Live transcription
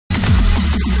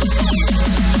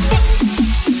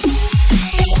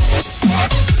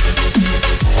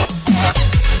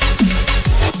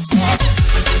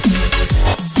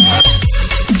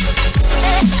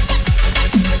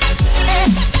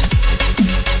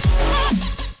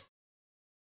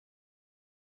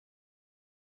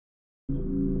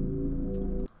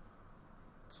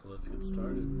So let's get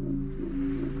started.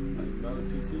 I'm not a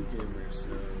PC gamer, so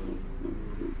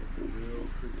I'm real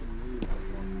freaking noob.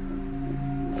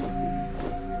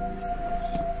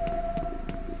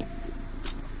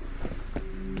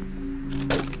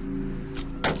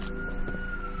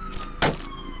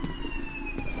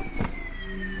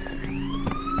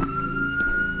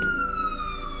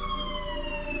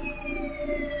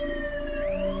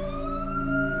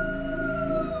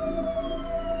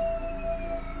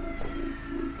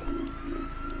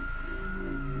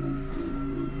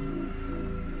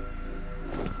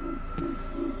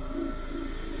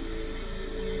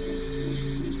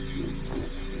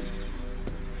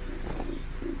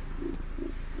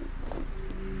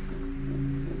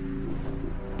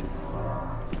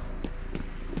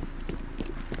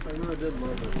 I did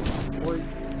love it.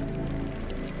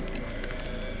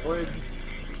 Played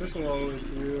this one all the way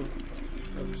through.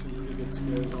 Have some really good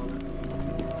scares on it.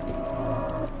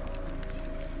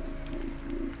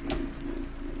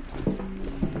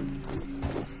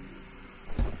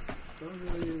 Don't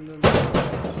really remember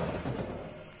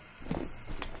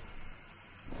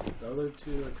the other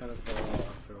two. I kind of fell off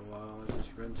after a while. I just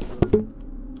rented them.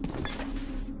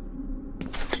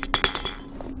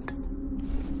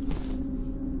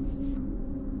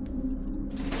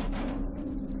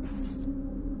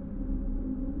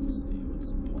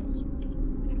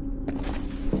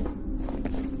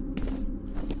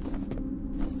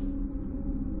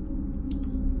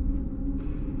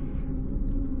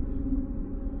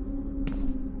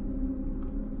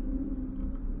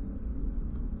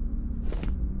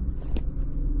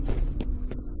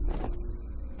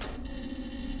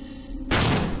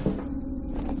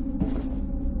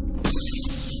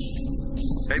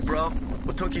 Hey, bro.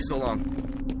 What took you so long?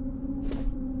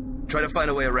 Try to find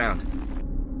a way around.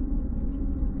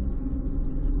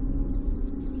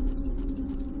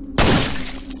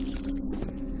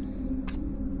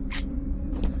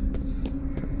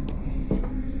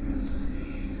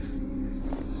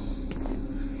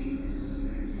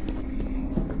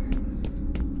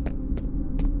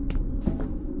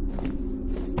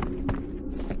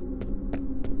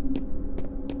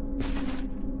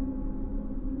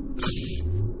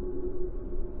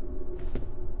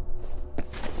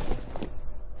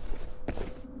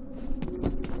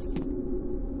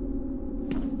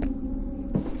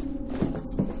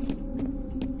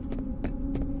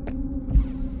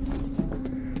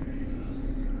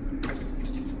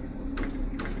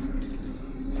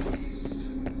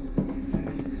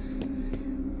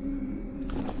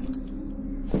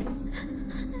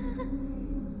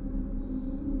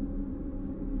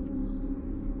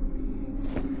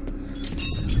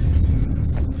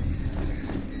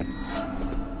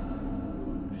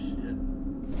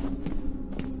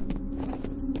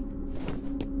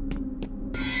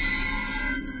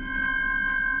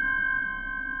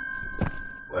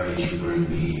 Why did you bring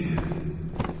me here?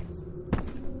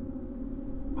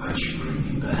 Why'd you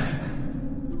bring me back?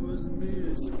 It wasn't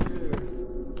me, I swear.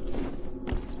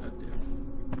 God damn.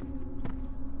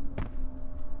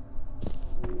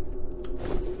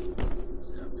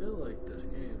 See, I feel like this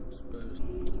game is supposed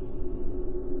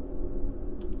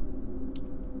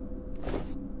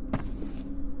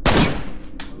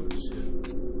Oh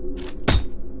shit.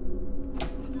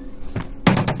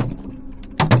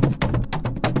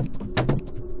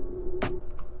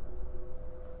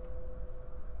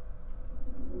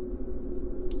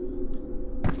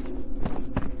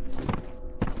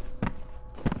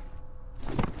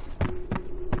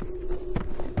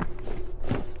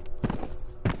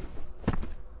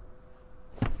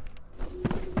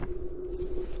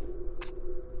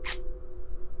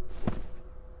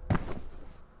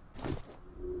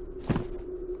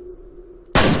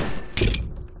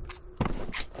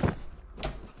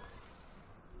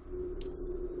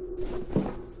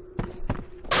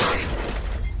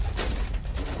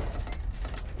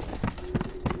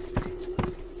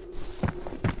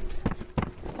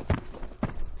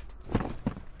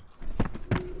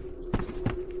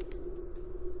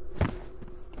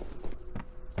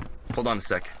 Hold on a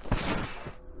sec.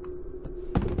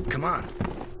 Come on.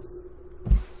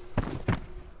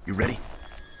 You ready?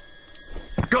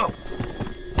 Go!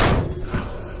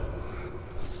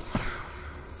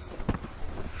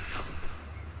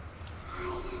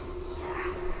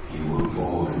 You were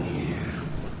born here,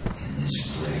 in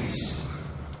this place.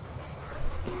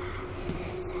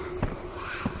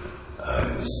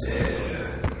 I was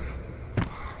there.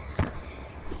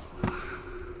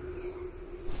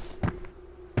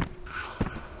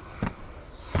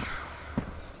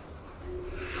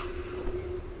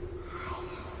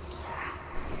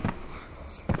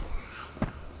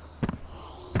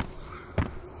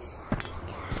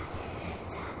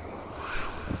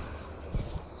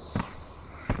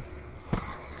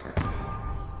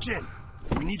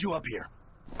 need you up here.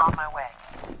 On my way.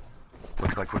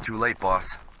 Looks like we're too late,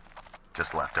 boss.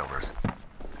 Just leftovers.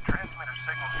 The transmitter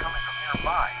signal's coming from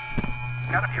nearby.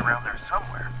 It's gotta be around there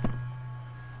somewhere.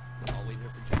 I'll wait here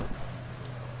for Jim.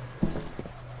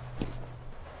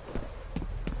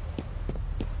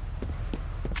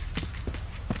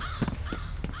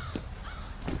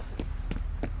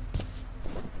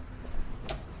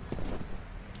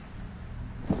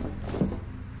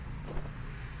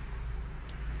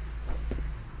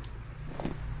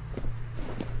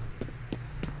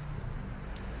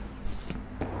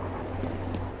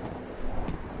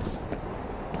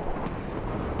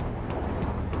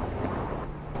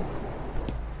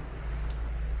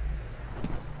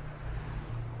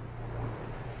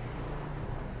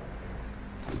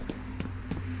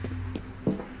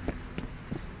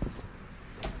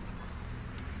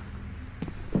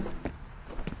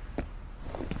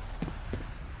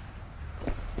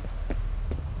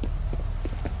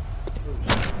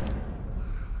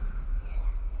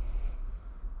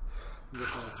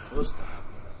 Supposed to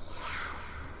happen.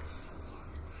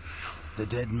 The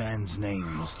dead man's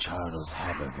name was Charles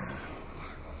Haberger.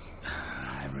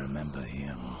 I remember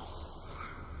him.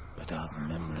 But are the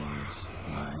memories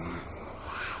mine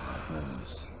or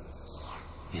hers?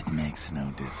 It makes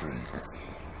no difference.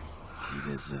 He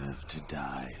deserved to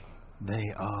die.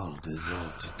 They all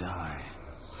deserve to die.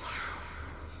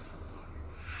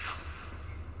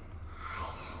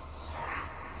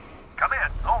 Come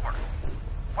in, over.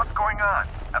 What's going on?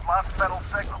 I've lost Fettel's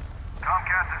signal.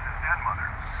 Comcast, this is Den Mother.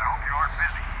 I hope you aren't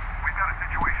busy. We've got a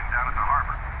situation down at the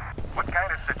harbor. What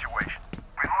kind of situation?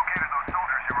 We located those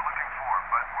soldiers you were looking for,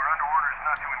 but we're under orders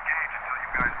not to engage until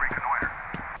you guys reconnoiter.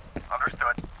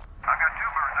 Understood. I've got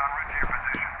 2 birds en route to your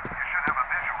position. You should have a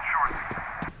visual shortly.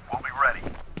 We'll be ready.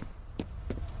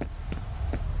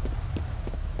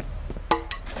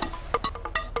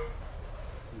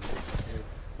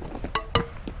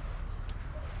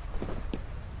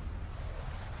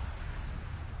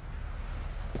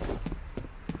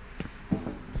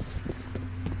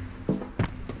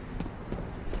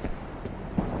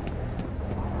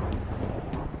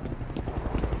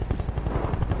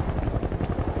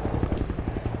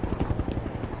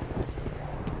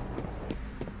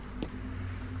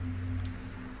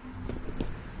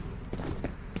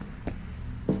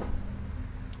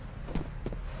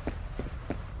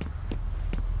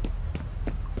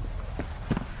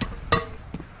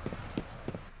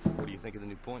 Think of the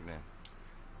new point, man.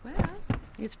 Well,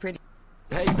 it's pretty.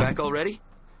 Hey, back already?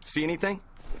 See anything?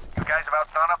 You guys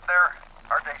about done up there?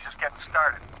 Our day's just getting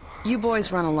started. You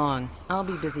boys run along. I'll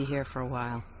be busy here for a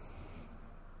while.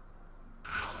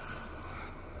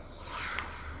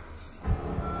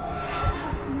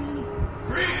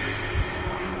 Breathe!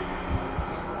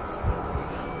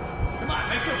 Come on,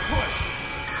 make a push!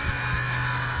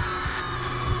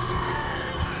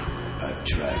 I've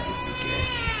tried to forget.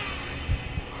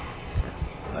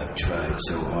 I've tried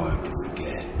so hard to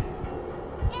forget.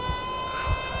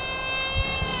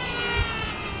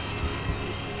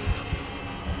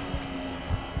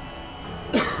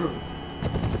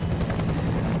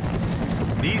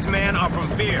 These men are from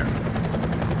F.E.A.R.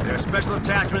 They're special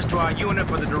attachments to our unit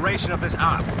for the duration of this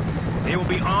op. They will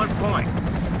be on point.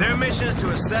 Their mission is to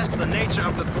assess the nature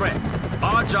of the threat.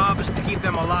 Our job is to keep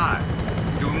them alive.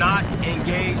 Do not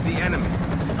engage the enemy.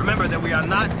 Remember that we are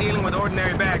not dealing with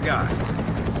ordinary bad guys.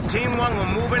 Team 1 will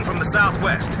move in from the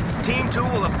southwest. Team 2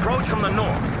 will approach from the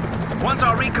north. Once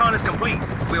our recon is complete,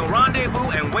 we'll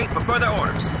rendezvous and wait for further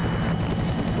orders.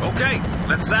 Okay,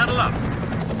 let's saddle up.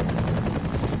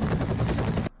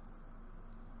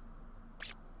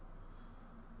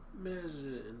 Managed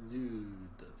to elude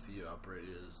the few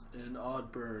operators and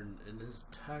Oddburn in his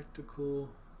tactical.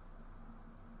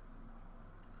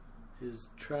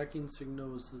 His tracking signal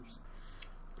was.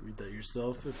 Read that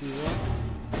yourself if you want.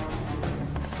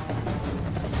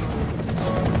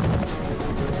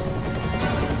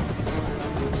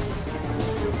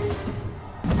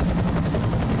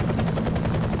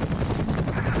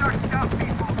 This is our stuff,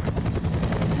 people.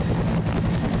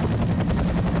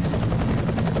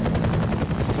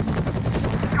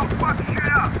 Let's go fuck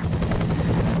shit up.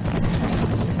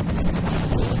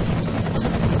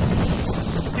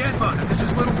 Den Mother, this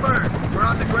is Little Bird. We're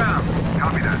on the ground.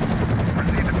 Copy that.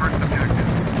 Proceed to first objective.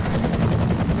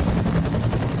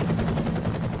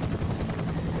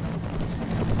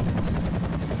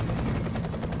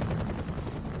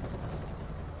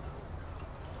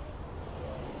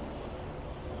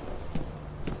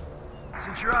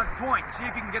 Since you're on point, see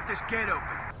if you can get this gate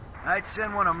open. I'd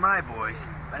send one of my boys,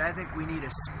 but I think we need a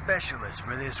specialist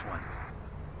for this one.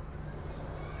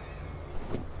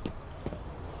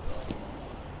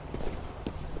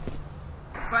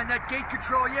 find that gate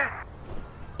control yet?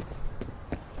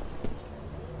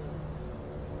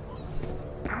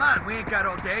 Come on, we ain't got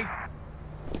all day.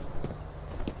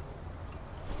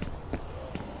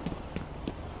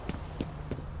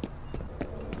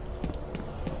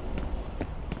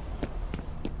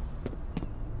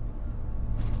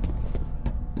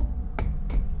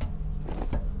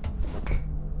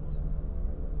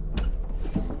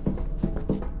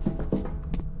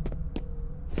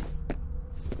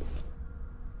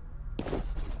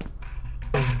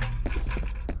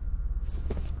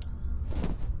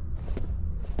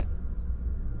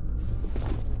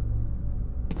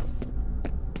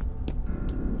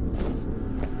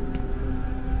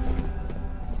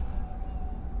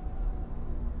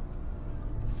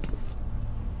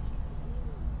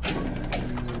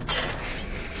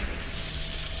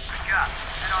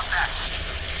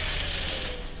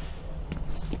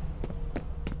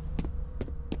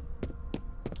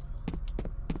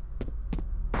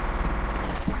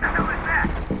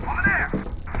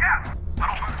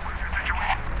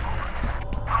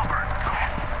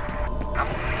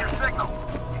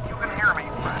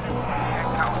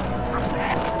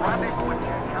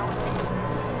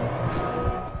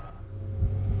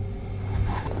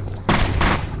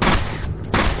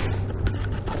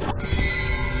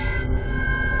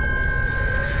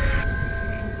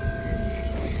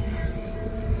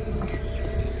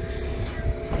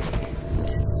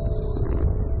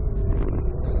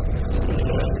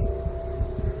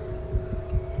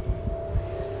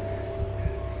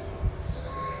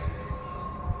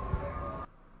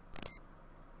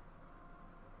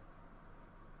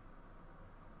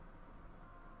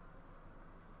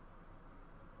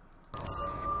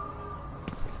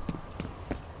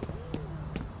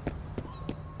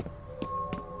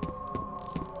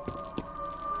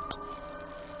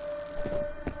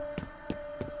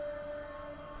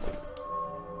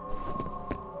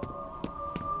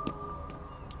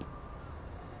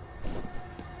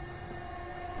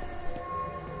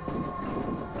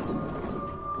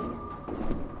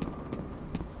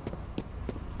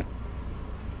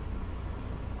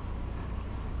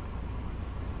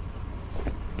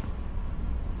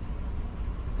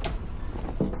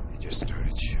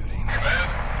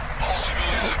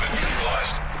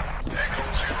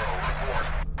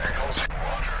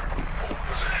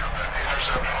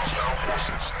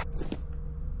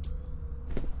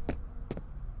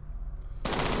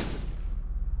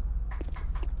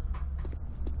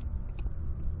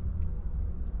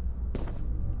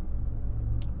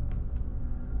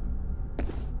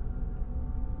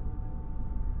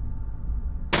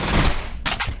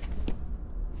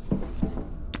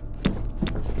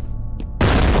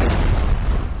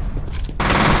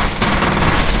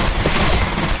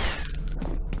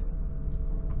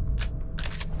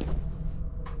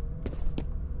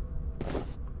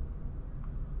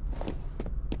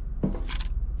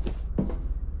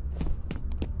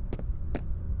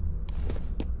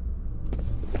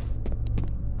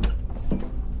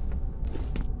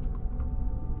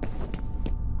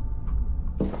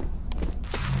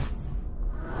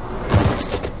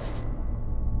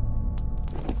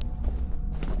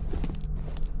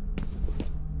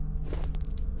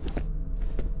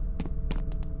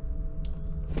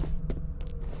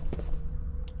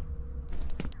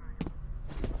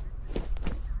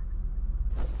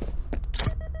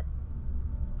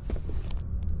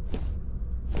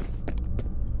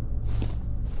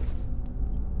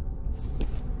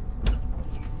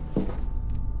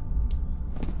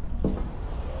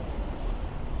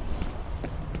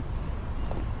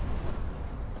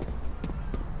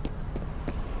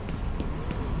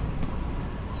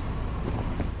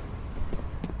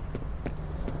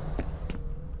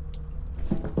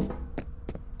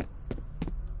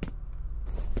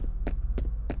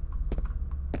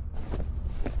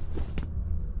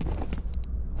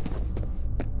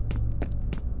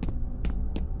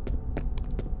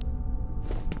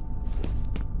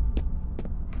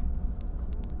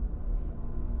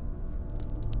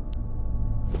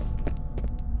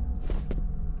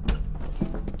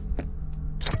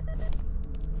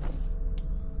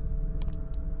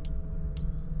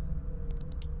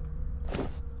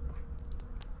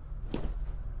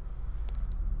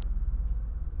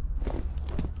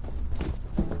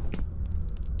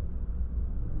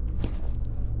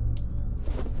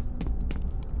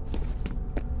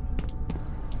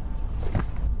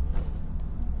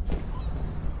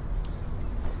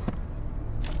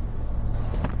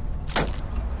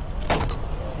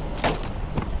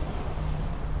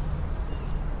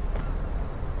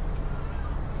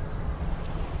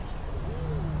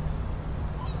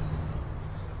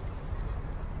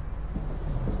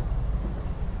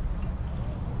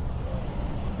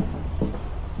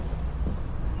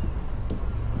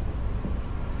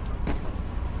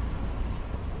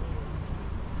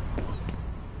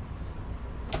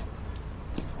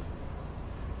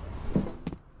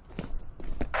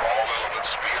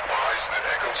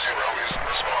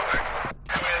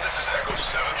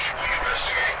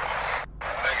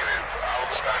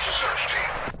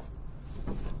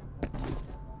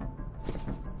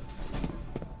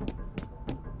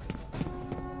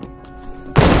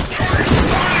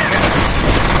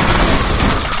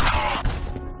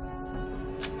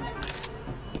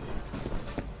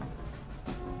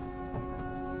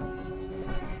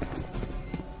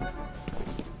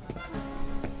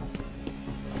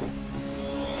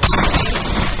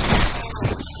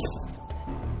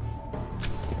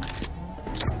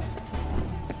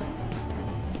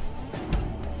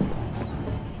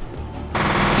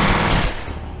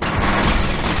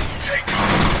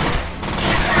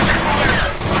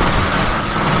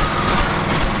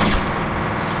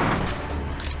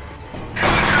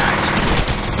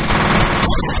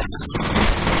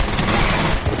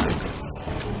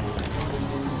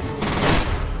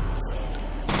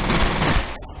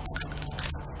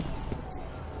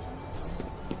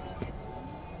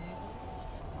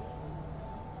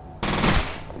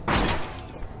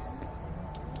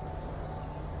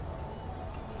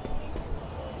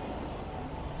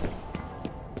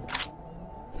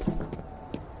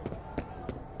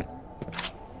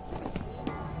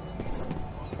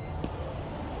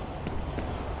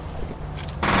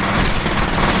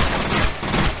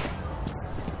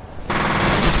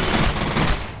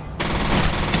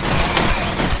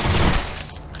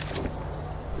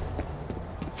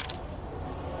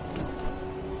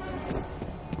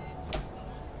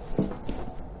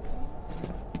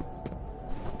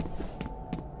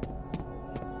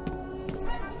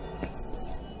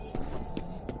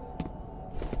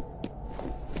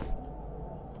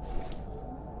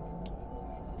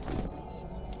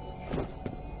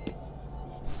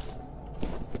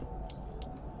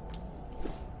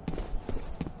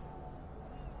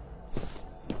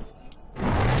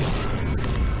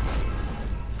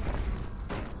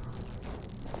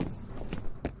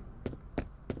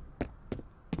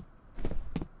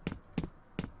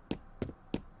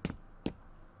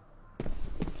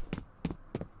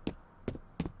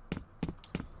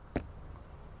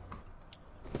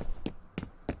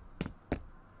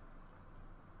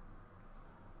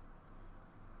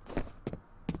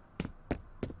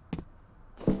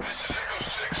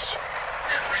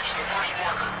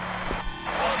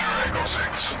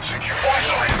 set.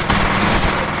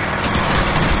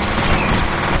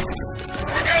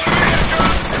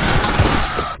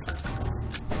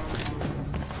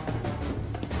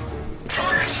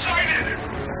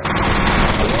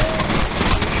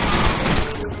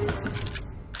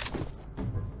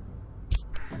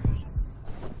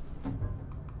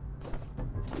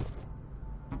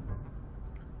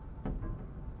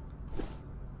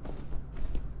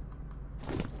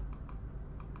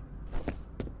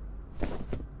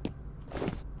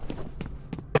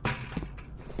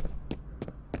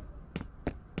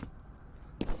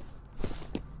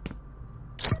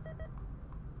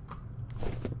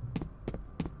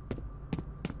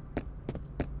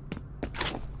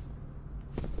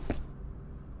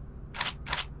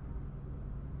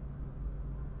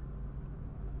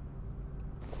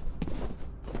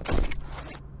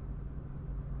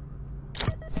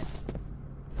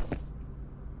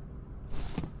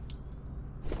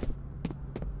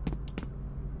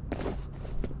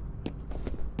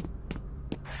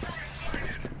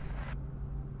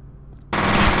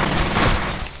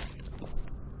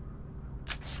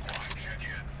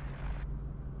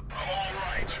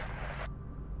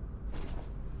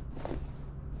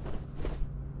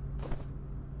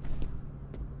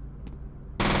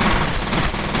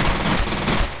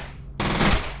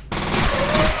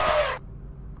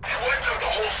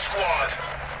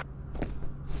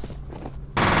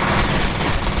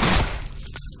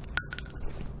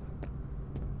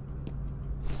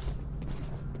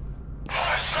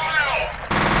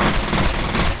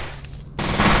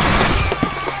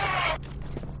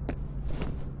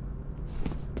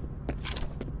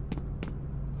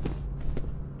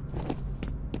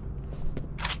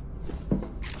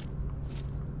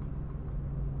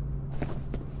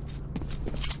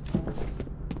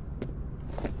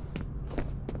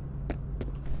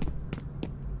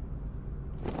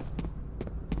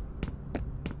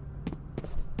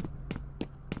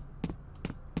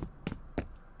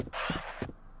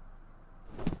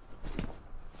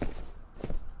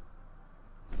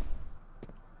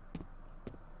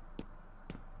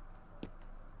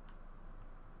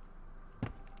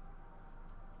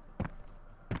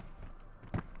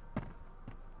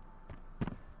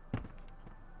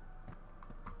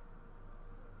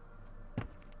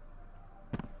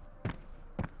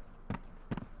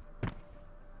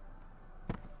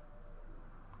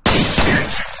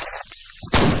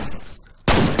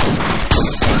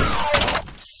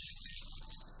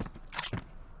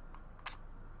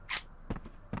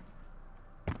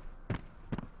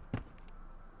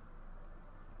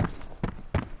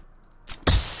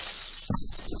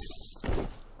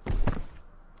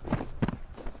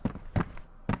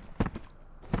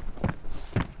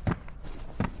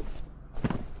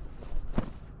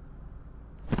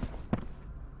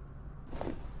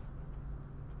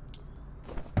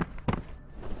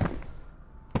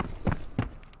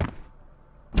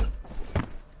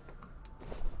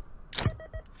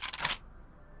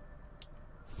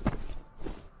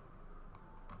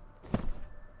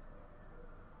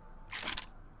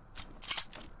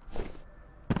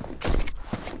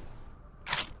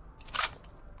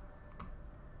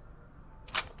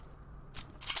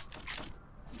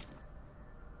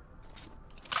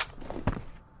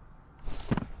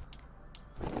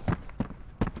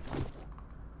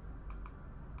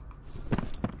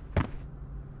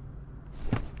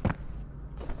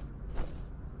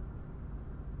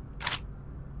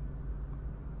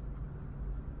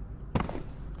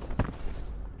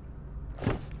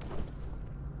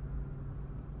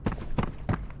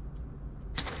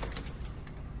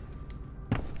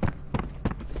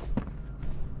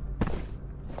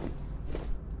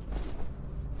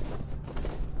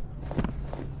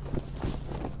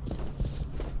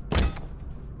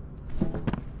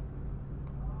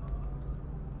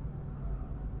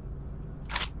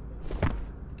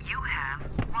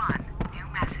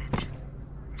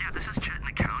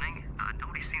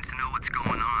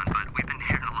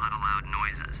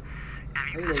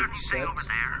 Over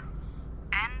there.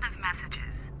 End of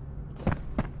messages.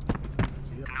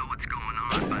 Yep. To know what's going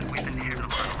on, but we've been hearing a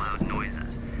lot of loud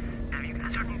noises. Have you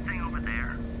guys heard anything over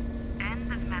there?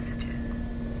 End of messages.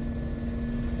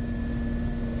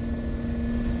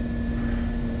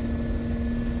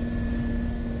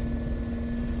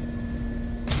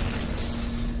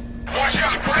 Watch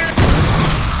out, Brad!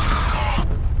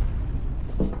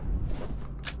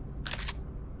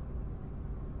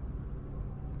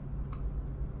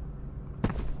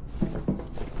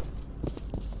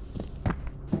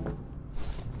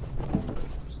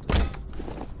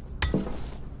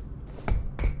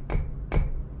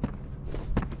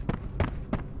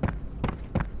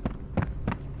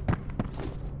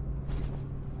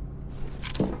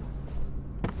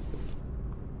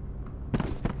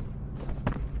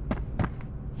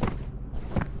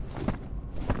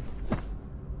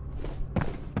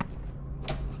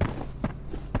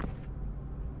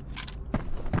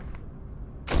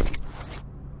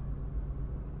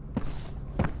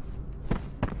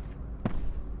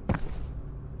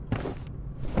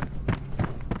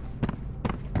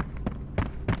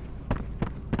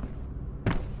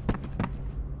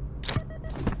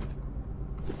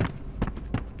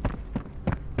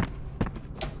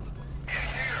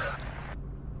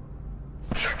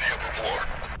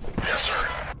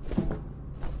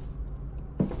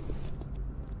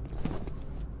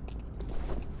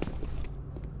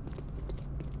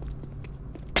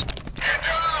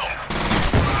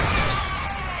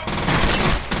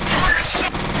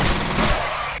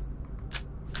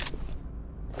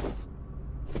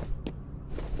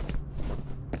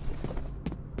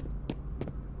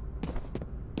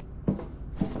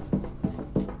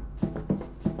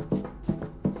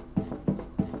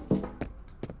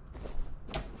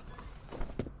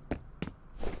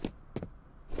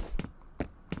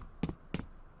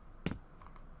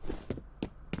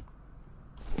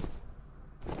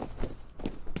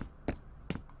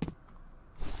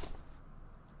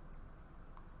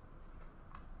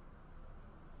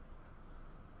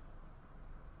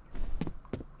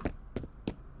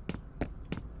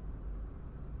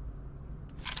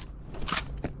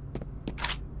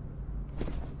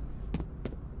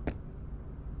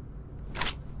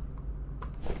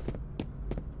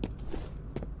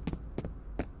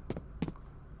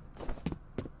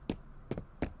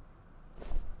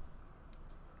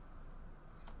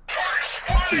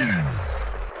 Someone.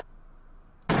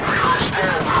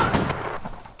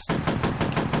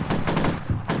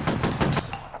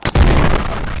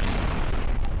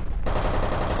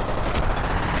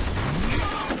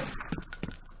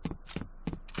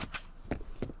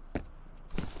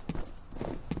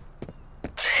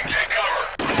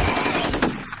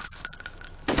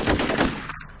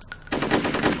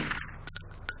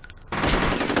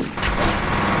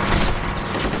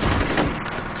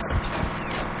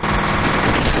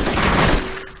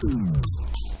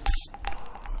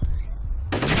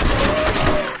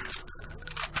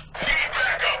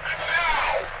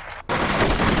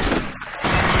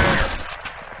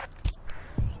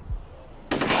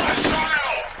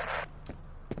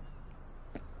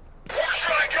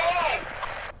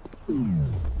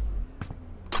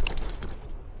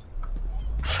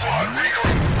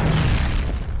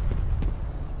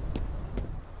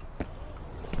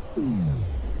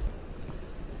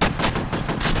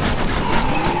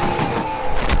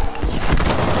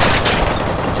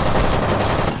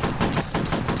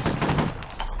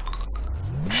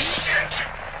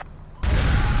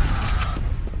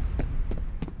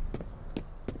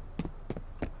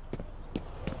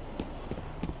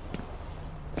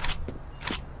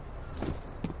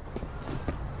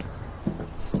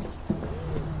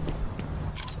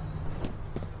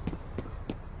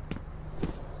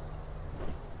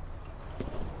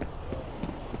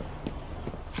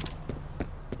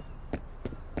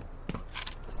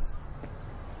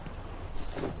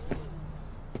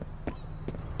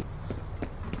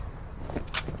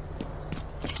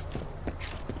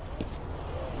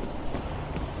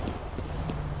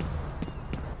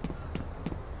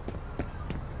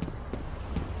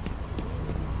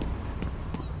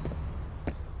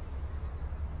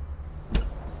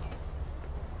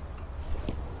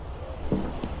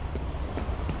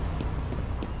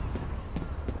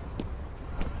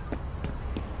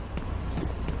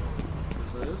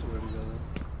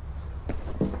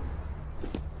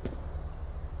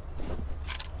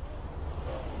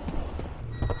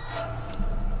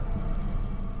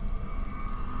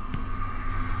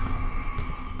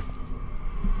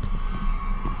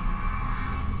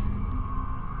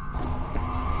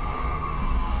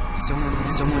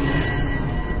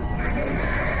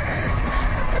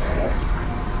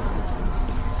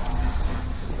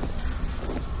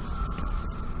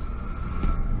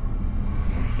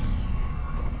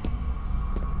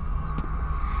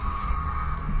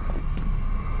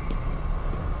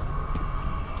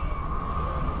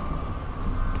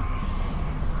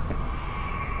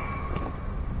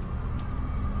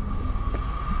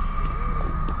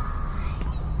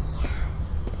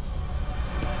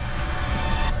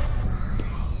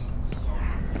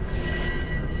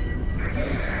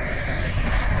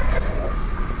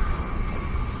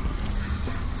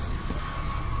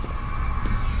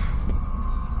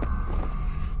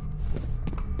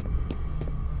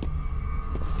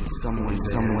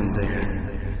 Is someone there?